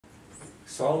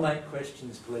Soulmate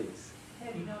questions, please.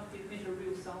 How do you know if you've met a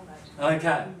real soulmate?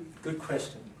 Okay, good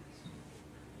question.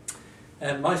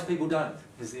 And most people don't,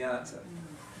 is the answer.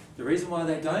 The reason why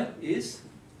they don't is,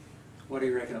 what do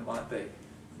you reckon it might be?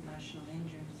 Emotional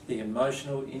injuries. The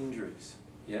emotional injuries.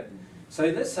 Yeah. So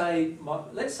let's say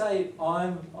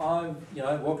I'm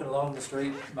walking along the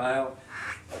street, male,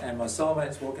 and my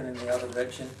soulmate's walking in the other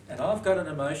direction, and I've got an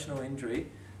emotional injury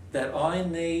that I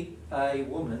need a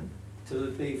woman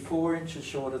to be 4 inches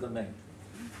shorter than me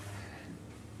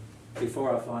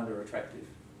before I find her attractive.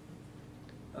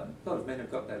 A lot of men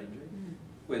have got that injury,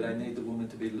 where they need the woman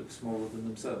to be smaller than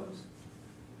themselves.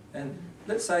 And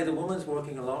let's say the woman's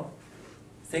walking along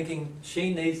thinking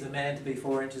she needs the man to be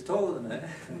 4 inches taller than her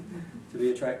to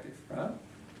be attractive, right?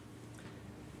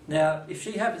 Now, if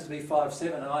she happens to be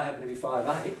 5'7" and I happen to be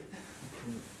 5'8",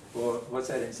 or what's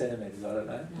that in centimetres, I don't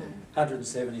know,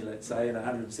 170 let's say, and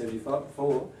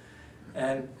 174,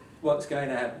 and what's going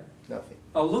to happen? Nothing.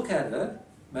 I'll look at her,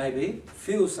 maybe,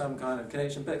 feel some kind of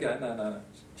connection, but go, no,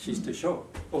 she's too short,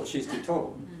 or she's too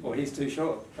tall, or he's too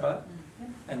short, right?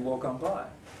 And walk on by.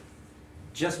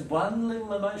 Just one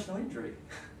little emotional injury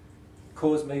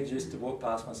caused me just to walk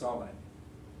past my soulmate.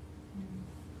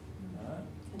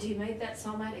 Right? Do you meet that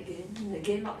soulmate again and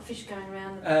again, like the fish going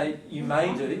around? You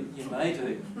may do. You may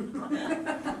do.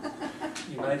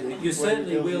 You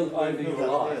certainly will over your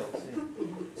life.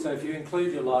 So if you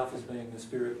include your life as being the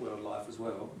spirit world life as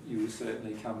well, you will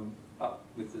certainly come up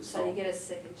with the soul. So you get a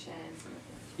second chance.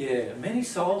 Yeah, many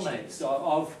soulmates.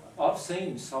 I've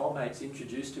seen soulmates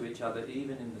introduced to each other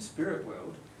even in the spirit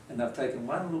world, and they've taken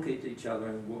one look at each other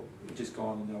and just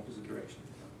gone in the opposite direction.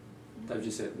 They've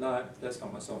just said, no, that's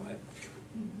not my soulmate.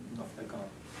 Off they've gone.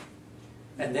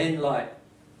 And then, like,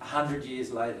 100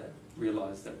 years later,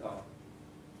 realised that, oh,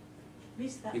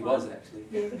 he was actually.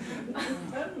 Yeah.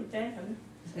 Oh, damn.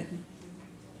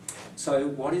 So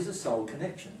what is a soul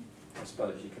connection, I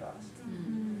suppose you could ask.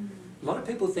 A lot of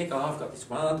people think, oh, I've got this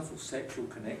wonderful sexual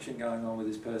connection going on with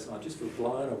this person. I just feel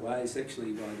blown away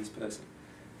sexually by this person.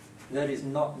 That is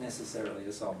not necessarily a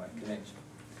soulmate connection.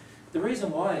 The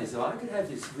reason why is that I could have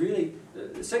this really...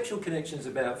 sexual connection is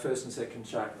about first and second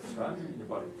chakras, right, in your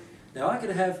body. Now, I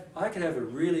could have a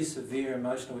really severe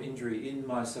emotional injury in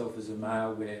myself as a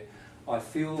male where I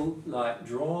feel like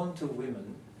drawn to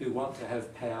women who want to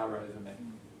have power over me.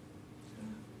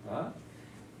 Right?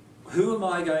 Who am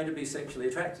I going to be sexually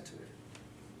attracted to?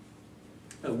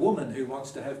 A woman who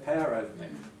wants to have power over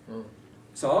me.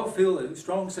 So I'll feel a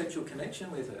strong sexual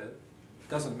connection with her.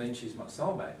 Doesn't mean she's my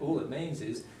soulmate. All it means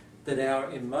is that our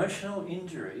emotional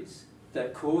injuries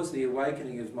that cause the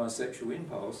awakening of my sexual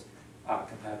impulse are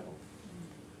compatible.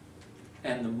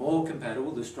 And the more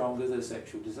compatible, the stronger the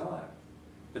sexual desire.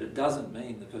 But it doesn't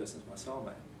mean the person's my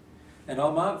soulmate. And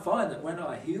I might find that when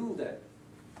I heal that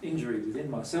injury within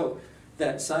myself,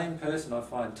 that same person I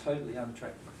find totally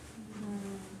unattractive.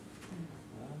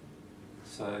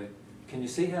 So, can you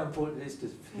see how important it is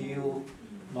to heal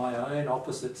my own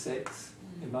opposite sex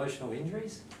emotional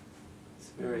injuries?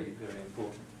 It's very, very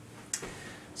important.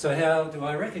 So how do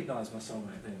I recognise my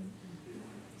soulmate then?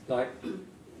 Like,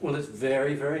 well, it's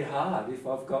very, very hard if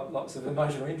I've got lots of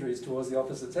emotional injuries towards the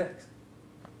opposite sex.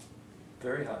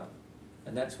 Very hard.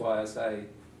 And that's why I say,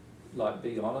 like,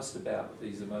 be honest about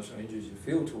these emotional injuries you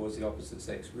feel towards the opposite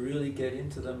sex. Really get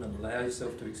into them and allow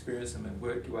yourself to experience them and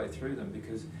work your way through them,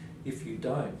 because if you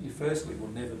don't, you firstly will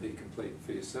never be complete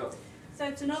for yourself. So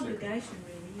it's an obligation,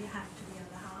 really. You have to be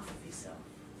the other half of yourself,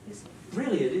 isn't it?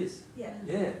 Really, it is. Yeah.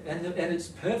 Yeah, and it's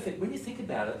perfect. When you think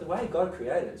about it, the way God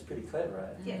created it, it's pretty clever,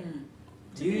 right? Yeah.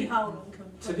 To be whole and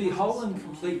complete. To be whole and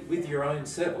complete with your own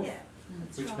self, yeah,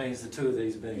 which right. means the two of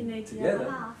these You being need the together.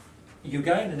 other half. You're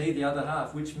going to need the other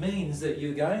half, which means that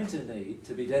you're going to need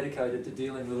to be dedicated to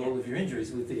dealing with all of your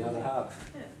injuries with the other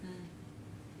half. Yeah.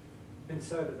 And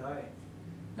so do they.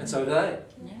 And so do they.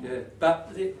 Yeah.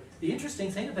 But the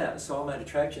interesting thing about the soulmate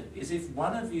attraction is if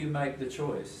one of you make the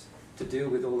choice to deal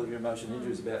with all of your emotional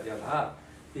injuries about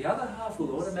the other half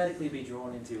will automatically be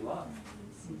drawn into your life.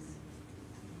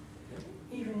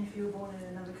 Even if you were born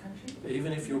in another country?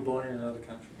 Even if you were born in another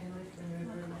country. And left when you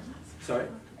were very young? Sorry?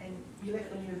 And you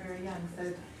left when you were very young,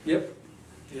 so Yep.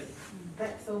 Yep.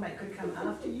 that soulmate could come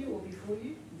after you or before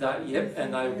you? Yep,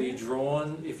 and they'll be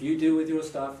drawn, if you deal with your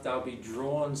stuff, they'll be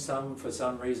drawn for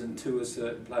some reason to a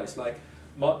certain place. Like,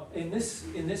 in this,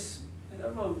 I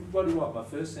don't know, what do you want, my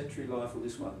first century life or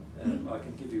this one? I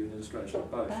can give you an illustration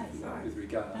of both if you want, with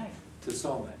regard to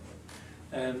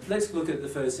soulmate. Let's look at the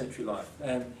first century life.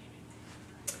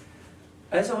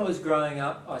 As I was growing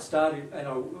up, I started, and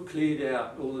I cleared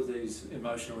out all of these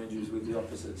emotional injuries with the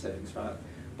opposite sex, right?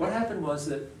 What happened was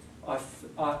that I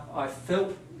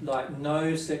felt like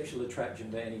no sexual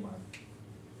attraction to anyone.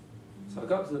 So I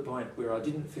got to the point where I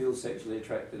didn't feel sexually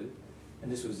attracted,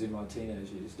 and this was in my teenage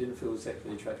years, didn't feel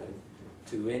sexually attracted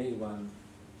to anyone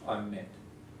I met.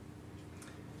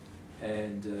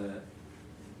 And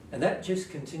that just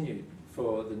continued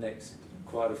for the next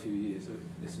quite a few years.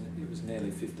 It was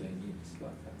nearly 15 years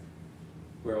like that,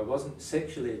 where I wasn't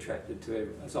sexually attracted to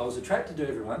everyone. So I was attracted to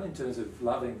everyone in terms of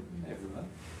loving everyone,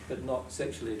 but not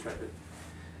sexually attracted.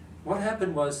 What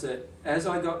happened was that as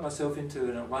I got myself into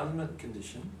an at-one-ment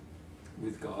condition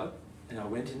with God, and I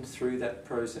went in through that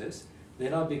process,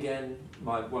 then I began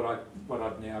what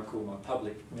I'd now call my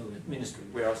public ministry,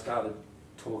 where I started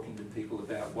talking to people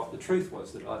about what the truth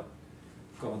was that I'd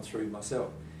gone through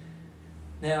myself.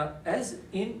 Now,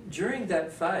 during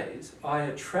that phase, I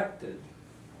attracted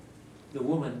the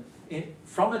woman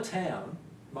from a town.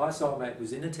 My soulmate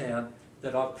was in a town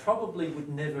that I probably would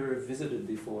never have visited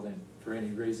before then for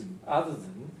any reason other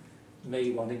than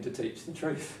me wanting to teach the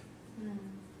truth.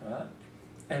 Right?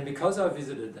 And because I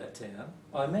visited that town,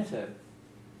 I met her.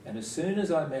 And as soon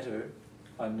as I met her,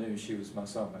 I knew she was my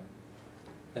soulmate.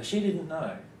 Now, she didn't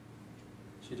know.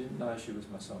 She didn't know she was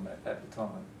my soulmate at the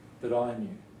time, but I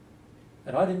knew.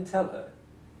 And I didn't tell her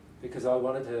because I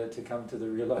wanted her to come to the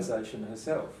realisation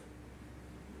herself,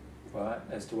 right,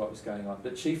 as to what was going on.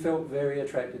 But she felt very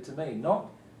attracted to me,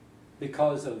 not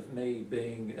because of me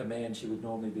being a man she would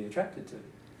normally be attracted to,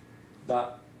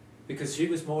 but because she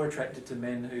was more attracted to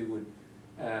men who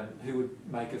would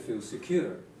make her feel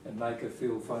secure and make her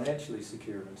feel financially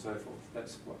secure and so forth.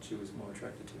 That's what she was more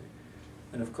attracted to.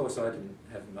 And of course I didn't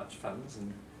have much funds,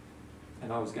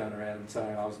 and I was going around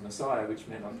saying I was a Messiah, which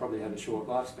meant I probably had a short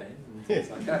lifespan and things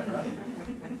like that, right?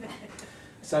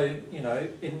 So, you know,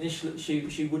 initially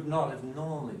she would not have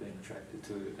normally been attracted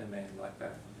to a man like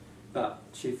that. But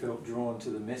she felt drawn to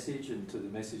the message and to the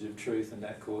message of truth, and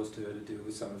that caused her to deal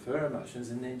with some of her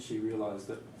emotions, and then she realised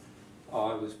that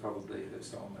I was probably her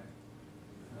soulmate.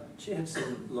 She had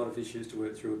a lot of issues to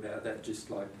work through about that, just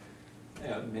like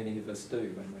many of us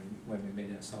do when we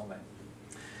meet our soulmate.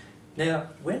 Now,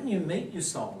 when you meet your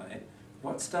soulmate,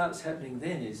 what starts happening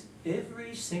then is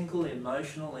every single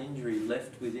emotional injury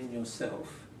left within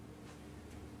yourself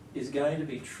is going to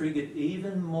be triggered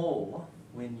even more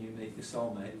when you meet your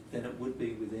soulmate than it would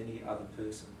be with any other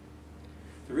person.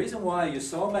 The reason why your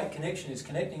soulmate connection is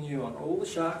connecting you on all the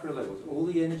chakra levels, all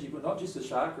the energy, but not just the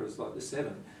chakras like the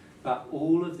 7, but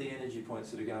all of the energy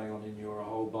points that are going on in your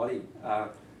whole body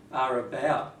are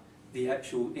about the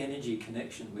actual energy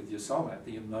connection with your soulmate,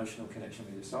 the emotional connection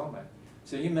with your soulmate.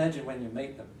 So you imagine when you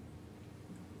meet them,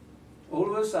 all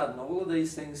of a sudden all of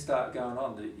these things start going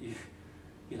on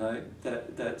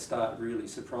that start really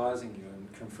surprising you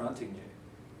and confronting you.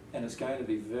 And it's going to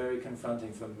be very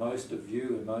confronting for most of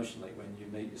you emotionally when you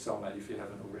meet your soulmate, if you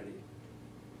haven't already,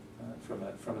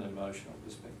 from an emotional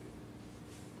perspective.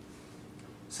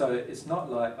 So it's not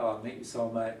like, oh, meet your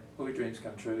soulmate, all your dreams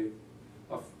come true,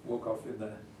 walk off in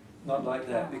there. Not like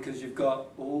that, because you've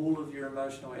got all of your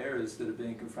emotional errors that are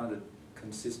being confronted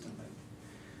consistently.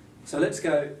 So let's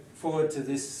go forward to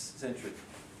this century.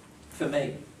 For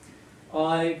me,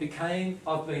 I've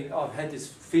had this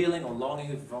feeling or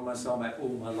longing for my soulmate all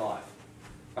my life.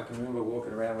 I can remember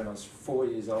walking around when I was 4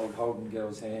 years old, holding a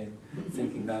girl's hand,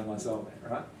 thinking they're my soulmate,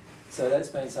 right? So that's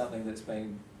been something that's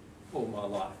been all my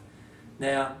life.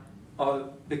 Now,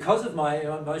 because of my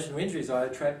emotional injuries, I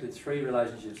attracted 3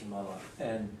 relationships in my life,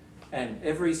 and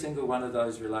every single one of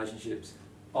those relationships,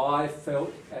 I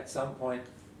felt at some point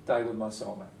they were my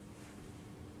soulmate.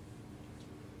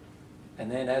 And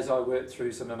then as I worked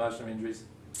through some emotional injuries,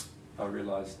 I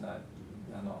realised, no,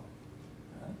 they're not.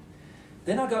 Right?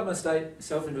 Then I got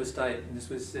myself into a state, and this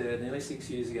was nearly 6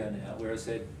 years ago now, where I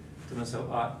said to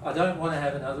myself, I don't want to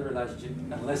have another relationship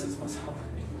unless it's my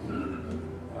soulmate.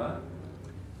 Right?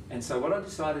 And so what I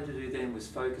decided to do then was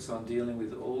focus on dealing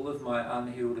with all of my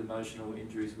unhealed emotional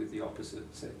injuries with the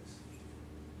opposite sex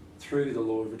through the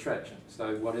law of attraction.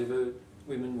 So whatever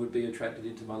women would be attracted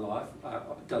into my life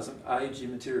doesn't age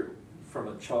immaterial. From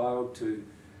a child to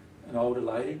an older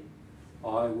lady,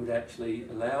 I would actually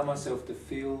allow myself to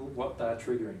feel what they're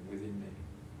triggering within me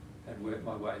and work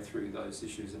my way through those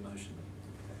issues emotionally.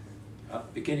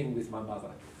 Beginning with my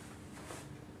mother,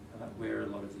 where a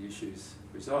lot of the issues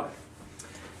reside.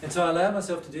 And so I allowed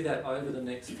myself to do that over the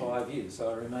next 5 years.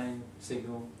 So I remained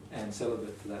single and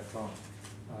celibate for that time,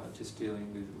 just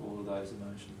dealing with all of those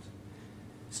emotions.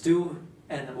 Still,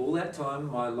 and all that time,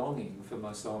 my longing for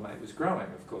my soulmate was growing,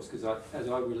 of course, because as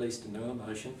I released a new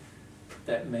emotion,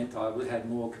 that meant I would have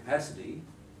more capacity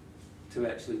to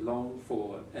actually long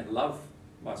for and love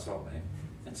my soulmate,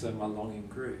 and so my longing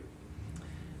grew.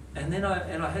 And then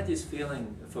I had this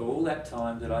feeling for all that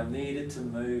time that I needed to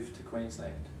move to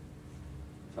Queensland.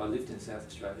 So I lived in South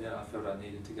Australia and I felt I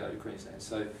needed to go to Queensland.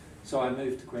 So I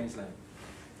moved to Queensland.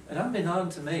 And unbeknown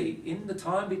to me, in the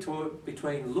time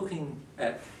between looking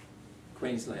at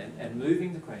Queensland and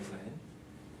moving to Queensland,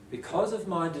 because of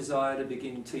my desire to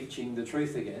begin teaching the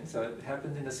truth again, so it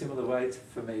happened in a similar way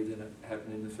for me than it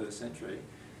happened in the first century,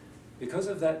 because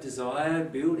of that desire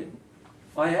building,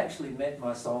 I actually met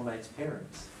my soulmate's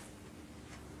parents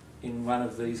in one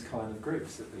of these kind of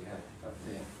groups that we had up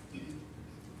there.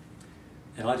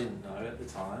 And I didn't know at the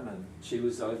time, and she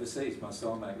was overseas. My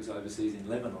soulmate was overseas in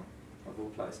Lebanon, of all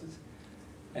places.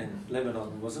 And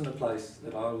Lebanon wasn't a place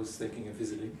that I was thinking of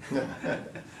visiting.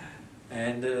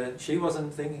 And she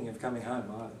wasn't thinking of coming home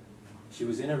either. She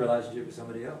was in a relationship with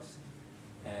somebody else.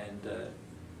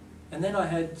 And then I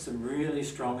had some really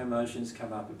strong emotions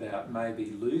come up about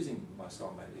maybe losing my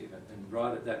soulmate even. And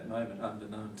right at that moment,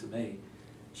 unbeknown to me,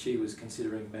 she was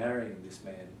considering marrying this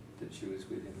man that she was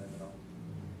with in Lebanon.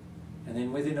 And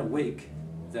then within a week,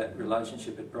 that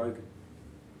relationship had broken.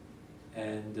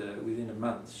 And within a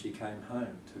month, she came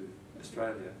home to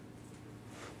Australia.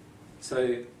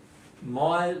 So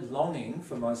my longing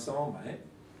for my soulmate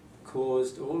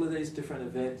caused all of these different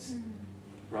events,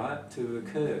 right, to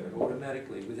occur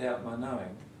automatically without my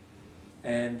knowing.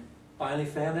 And I only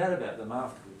found out about them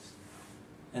afterwards.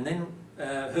 And then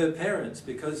her parents,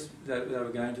 because they were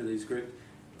going to these groups,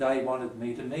 they wanted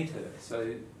me to meet her.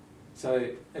 So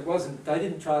it wasn't, they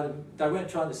weren't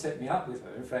trying to set me up with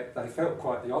her. In fact, they felt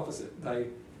quite the opposite.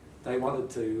 They wanted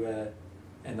to,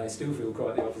 and they still feel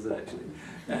quite the opposite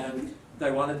actually. They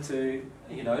wanted to,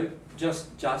 you know, just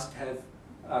have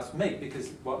us meet, because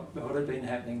what had been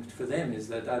happening for them is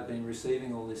that they'd been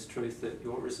receiving all this truth that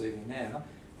you're receiving now,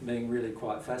 being really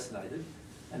quite fascinated,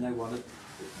 and they wanted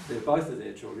both of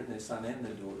their children, their son and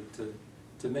their daughter,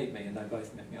 to meet me, and they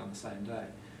both met me on the same day.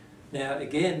 Now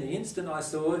again, the instant I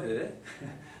saw her,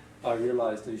 I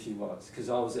realised who she was, because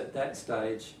I was at that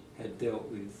stage, had dealt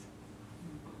with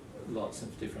lots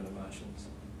of different emotions.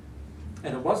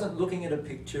 And it wasn't looking at a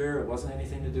picture, it wasn't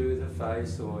anything to do with her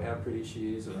face or how pretty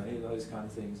she is or any of those kind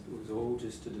of things. It was all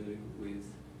just to do with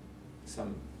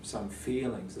some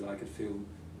feelings that I could feel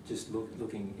just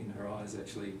looking in her eyes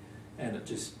actually. And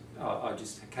I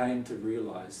just came to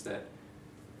realise that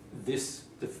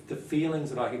the feelings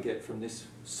that I could get from this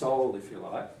soul, if you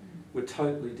like, were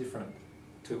totally different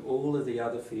to all of the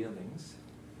other feelings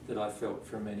that I felt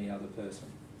from any other person.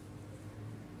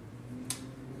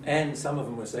 And some of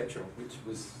them were sexual, which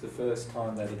was the first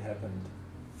time that had happened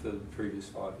for the previous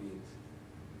 5 years.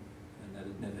 And that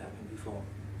had never happened before.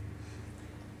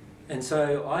 And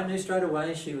so I knew straight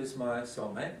away she was my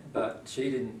soulmate, but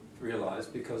she didn't realise,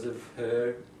 because of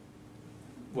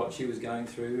what she was going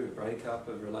through, a breakup,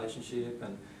 a relationship,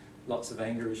 and lots of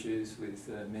anger issues with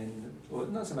men, or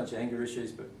not so much anger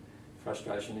issues, but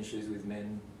frustration issues with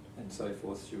men and so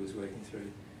forth she was working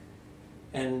through.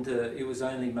 And it was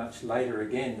only much later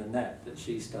again than that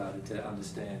she started to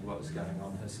understand what was going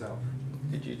on herself.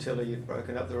 Did you tell her you'd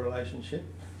broken up the relationship?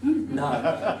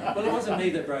 No. Well, it wasn't me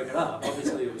that broke it up.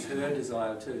 Obviously, it was her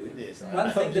desire too. Yes.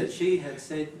 One thing that she had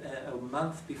said a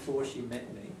month before she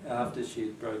met me, after she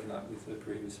had broken up with her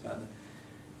previous partner,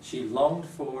 she longed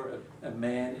for a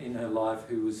man in her life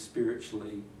who was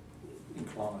spiritually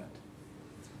inclined.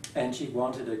 And she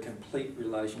wanted a complete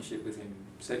relationship with him,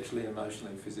 sexually,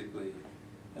 emotionally, physically,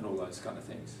 and all those kind of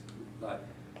things.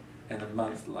 And a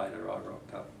month later I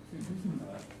rocked up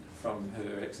from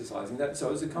her exercising that. So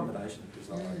it was a combination of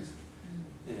desires.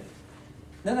 Yeah.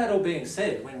 Now that all being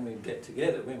said, when we get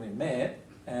together, when we met,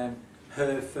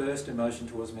 her first emotion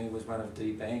towards me was one of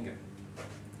deep anger.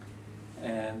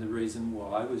 And the reason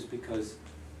why was because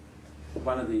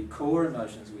one of the core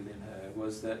emotions within her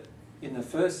was that in the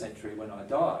first century when I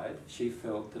died, she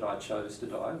felt that I chose to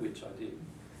die, which I did.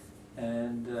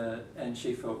 And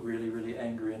she felt really, really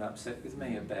angry and upset with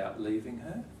me about leaving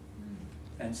her.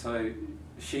 And so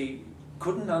she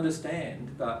couldn't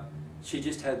understand, but she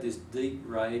just had this deep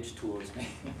rage towards me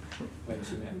when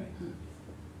she met me.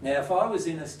 Now, if I was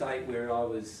in a state where I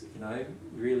was, you know,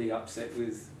 really upset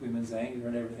with women's anger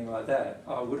and everything like that,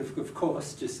 I would have, of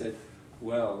course, just said,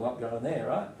 well, what going there,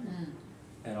 right?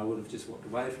 And I would have just walked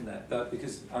away from that. But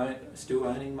because I'm still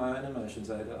owning my own emotions,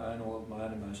 I own all of my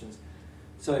own emotions.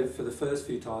 So for the first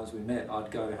few times we met, I'd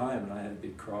go home and I had a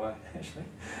big cry, actually,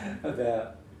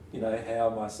 about, you know, how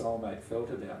my soulmate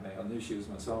felt about me. I knew she was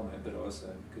my soulmate, but I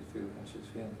also could feel how she was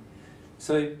feeling.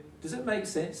 So does it make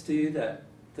sense to you that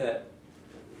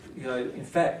you know, in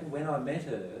fact, when I met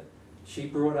her, she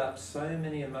brought up so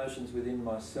many emotions within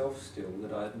myself still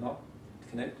that I had not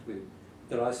connected with,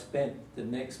 that I spent the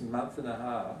next month and a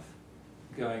half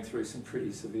going through some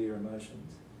pretty severe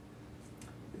emotions.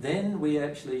 Then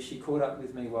she caught up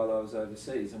with me while I was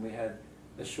overseas, and we had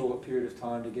a short period of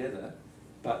time together,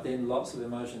 but then lots of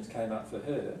emotions came up for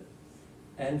her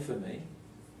and for me,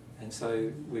 and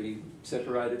so we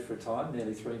separated for a time,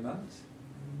 nearly 3 months,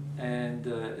 and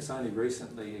it's only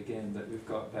recently again that we've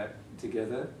got back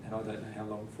together, and I don't know how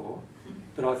long for,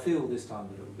 but I feel this time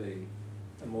that it'll be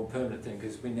a more permanent thing,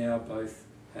 because we now both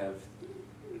have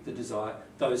the desire,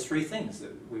 those three things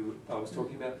that I was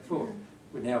talking about before.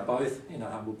 We're now both in a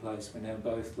humble place, we're now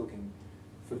both looking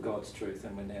for God's truth,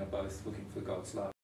 and we're now both looking for God's love.